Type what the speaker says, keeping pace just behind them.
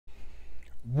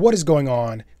What is going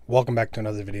on? Welcome back to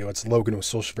another video. It's Logan with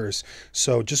Socialverse.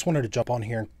 So just wanted to jump on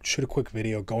here and shoot a quick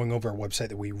video going over a website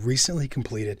that we recently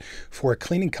completed for a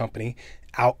cleaning company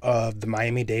out of the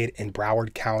Miami-Dade and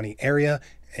Broward County area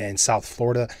in South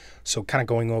Florida. So kind of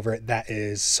going over it, that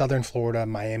is Southern Florida,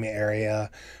 Miami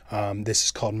area. This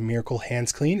is called Miracle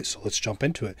Hands Clean. So let's jump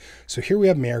into it. So here we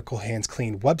have Miracle Hands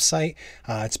Clean website.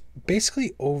 It's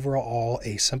basically overall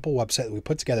a simple website that we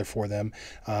put together for them.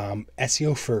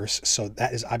 SEO first. So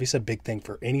that is obviously a big thing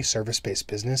for any service-based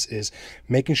business, is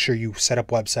making sure you set up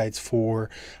websites for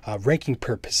ranking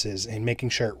purposes and making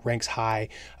sure it ranks high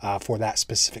for that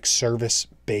specific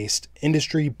service-based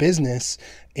industry business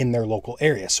in their local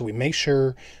area. So we make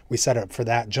sure we set up for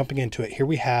that. Jumping into it, here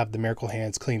we have the Miracle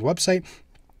Hands Clean website.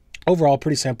 Overall,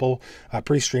 pretty simple,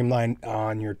 pretty streamlined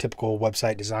on your typical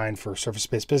website design for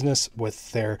service-based business,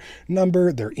 with their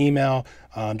number, their email,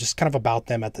 just kind of about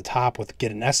them at the top with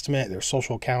get an estimate, their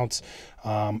social accounts.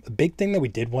 The big thing that we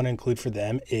did want to include for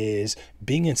them is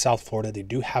being in South Florida, they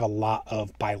do have a lot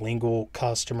of bilingual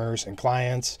customers and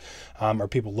clients, or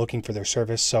people looking for their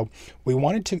service. So we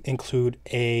wanted to include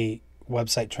a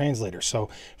website translator. So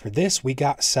for this, we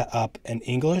got set up an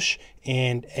English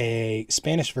and a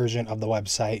Spanish version of the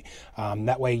website.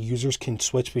 That way users can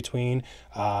switch between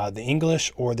the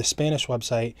English or the Spanish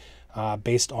website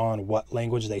based on what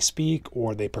language they speak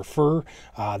or they prefer.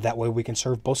 That way we can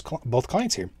serve both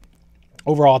clients here.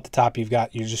 Overall, at the top, you've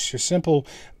got your simple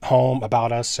home,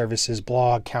 about us, services,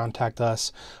 blog, contact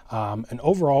us. And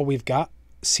overall, we've got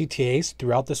CTAs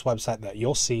throughout this website that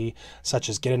you'll see, such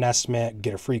as get an estimate,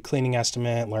 get a free cleaning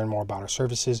estimate, learn more about our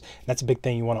services. And that's a big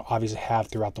thing you want to obviously have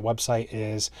throughout the website,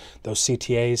 is those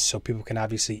CTAs, so people can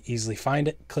obviously easily find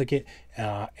it, click it,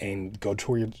 and go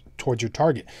towards your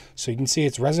target. So you can see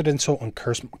it's residential and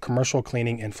commercial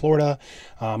cleaning in Florida.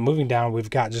 Moving down,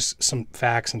 we've got just some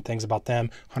facts and things about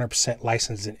them. 100%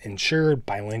 licensed and insured,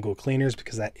 bilingual cleaners,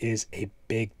 because that is a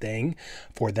big thing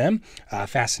for them.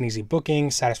 Fast and easy booking,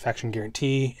 satisfaction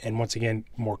guarantee, and once again,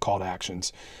 more call to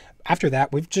actions. After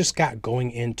that, we've just got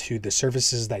going into the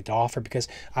services that they offer, because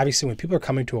obviously when people are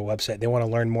coming to a website, they want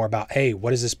to learn more about, hey,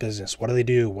 what is this business? What do they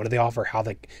do? What do they offer?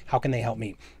 How can they help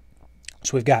me?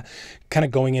 So we've got kind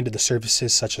of going into the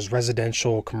services such as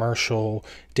residential, commercial,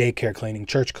 daycare cleaning,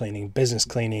 church cleaning, business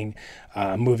cleaning,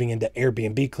 moving into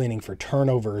Airbnb cleaning for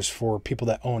turnovers for people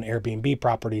that own Airbnb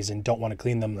properties and don't want to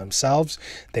clean them themselves.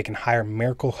 They can hire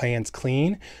Miracle Hands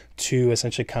Clean to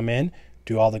essentially come in,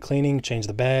 do all the cleaning, change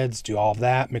the beds, do all of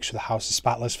that, make sure the house is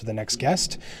spotless for the next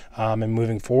guest. And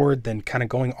moving forward, then kind of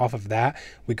going off of that,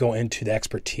 we go into the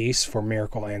expertise for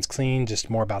Miracle Hands Clean, just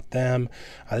more about them.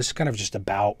 This is kind of just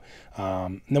about,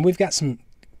 and then we've got some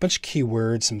bunch of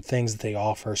keywords, some things that they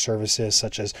offer, services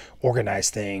such as organize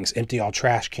things, empty all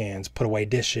trash cans, put away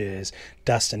dishes,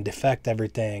 dust and defect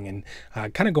everything,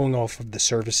 and kind of going off of the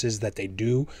services that they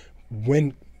do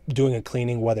when doing a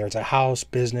cleaning, whether it's a house,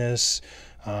 business,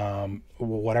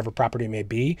 whatever property it may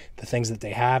be, the things that they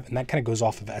have, and that kind of goes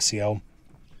off of SEO.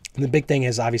 And the big thing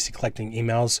is obviously collecting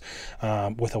emails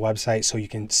with a website, so you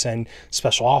can send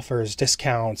special offers,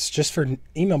 discounts, just for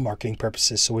email marketing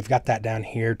purposes. So we've got that down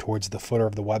here towards the footer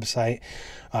of the website.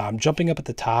 Jumping up at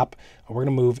the top, we're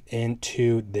going to move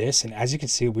into this, and as you can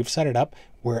see, we've set it up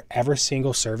where every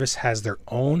single service has their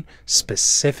own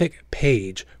specific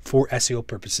page for SEO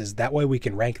purposes. That way we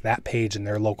can rank that page in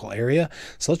their local area.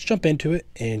 So let's jump into it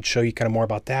and show you kind of more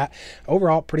about that.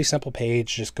 Overall, pretty simple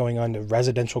page, just going on to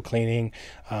residential cleaning.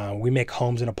 We make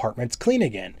homes and apartments clean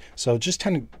again. So just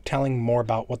kind of telling more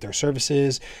about what their service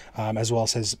is, as well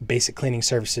as basic cleaning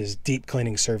services, deep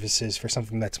cleaning services for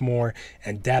something that's more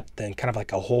in depth and kind of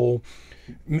like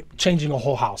changing a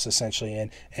whole house essentially,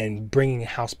 and bringing a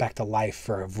house back to life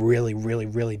for a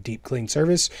really deep clean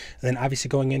service. And then obviously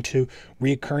going into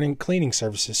reoccurring cleaning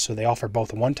services. So they offer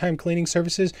both one-time cleaning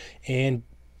services and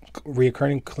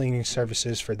reoccurring cleaning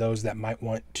services for those that might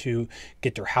want to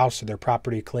get their house or their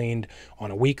property cleaned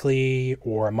on a weekly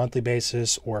or a monthly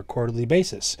basis or a quarterly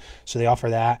basis. So they offer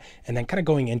that. And then kind of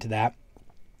going into that,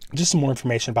 just some more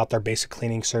information about their basic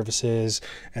cleaning services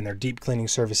and their deep cleaning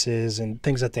services and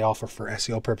things that they offer for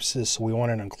SEO purposes. So we want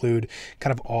to include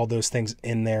kind of all those things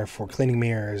in there for cleaning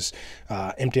mirrors,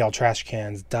 empty all trash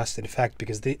cans, dust and defect,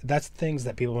 because that's things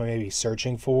that people may be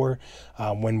searching for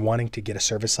when wanting to get a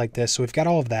service like this. So we've got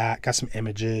all of that, got some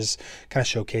images kind of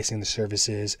showcasing the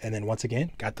services. And then once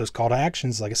again, got those call to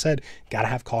actions. Like I said, got to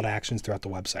have call to actions throughout the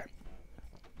website.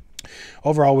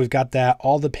 Overall, we've got that.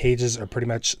 All the pages are pretty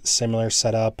much similar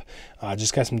setup.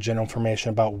 Just got some general information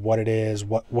about what it is,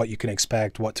 what you can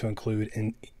expect, what to include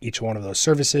in each one of those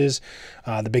services.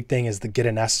 The big thing is the get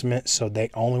an estimate. So they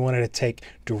only wanted to take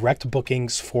direct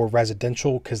bookings for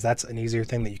residential because that's an easier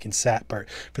thing that you can set. But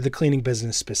for the cleaning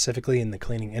business, specifically in the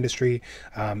cleaning industry,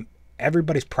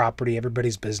 everybody's property,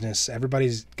 everybody's business,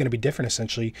 everybody's going to be different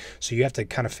essentially. So you have to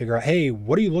kind of figure out, hey,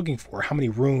 what are you looking for? How many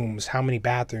rooms, how many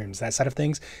bathrooms, that side of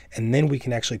things. And then we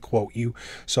can actually quote you.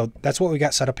 So that's what we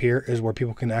got set up here, is where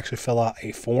people can actually fill out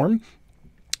a form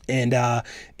and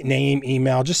name,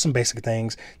 email, just some basic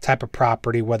things, type of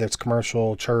property, whether it's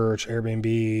commercial, church,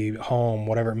 Airbnb, home,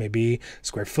 whatever it may be,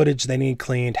 square footage they need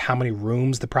cleaned, how many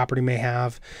rooms the property may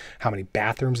have, how many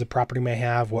bathrooms the property may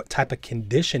have, what type of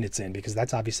condition it's in, because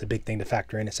that's obviously a big thing to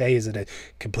factor in. Is, hey, is it a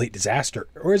complete disaster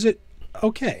or is it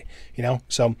okay? You know,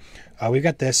 so we've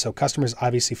got this. So customers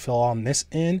obviously fill on this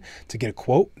in to get a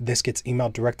quote. This gets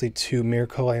emailed directly to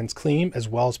Miracle Hands Clean, as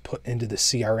well as put into the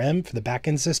CRM for the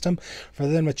backend system for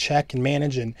them to check and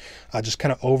manage and just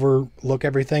kind of overlook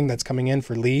everything that's coming in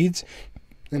for leads.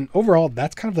 And overall,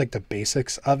 that's kind of like the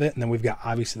basics of it. And then we've got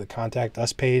obviously the contact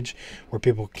us page where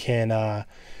people can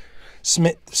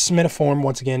submit a form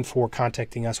once again for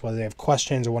contacting us, whether they have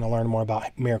questions or want to learn more about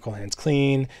Miracle Hands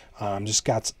Clean. Just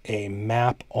got a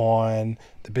map on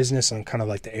the business and kind of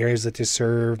like the areas that they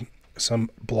serve, some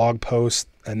blog posts,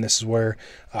 and this is where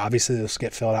obviously this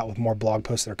get filled out with more blog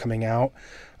posts that are coming out.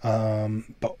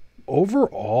 But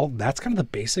overall, that's kind of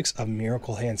the basics of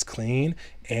Miracle Hands Clean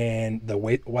and the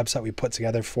website we put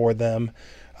together for them,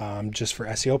 just for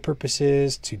SEO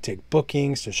purposes, to take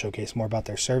bookings, to showcase more about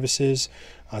their services.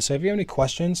 So if you have any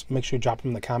questions, make sure you drop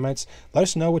them in the comments. Let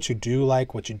us know what you do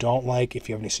like, what you don't like, if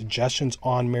you have any suggestions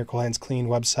on Miracle Hands Clean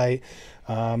website.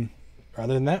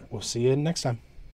 Other than that, we'll see you next time.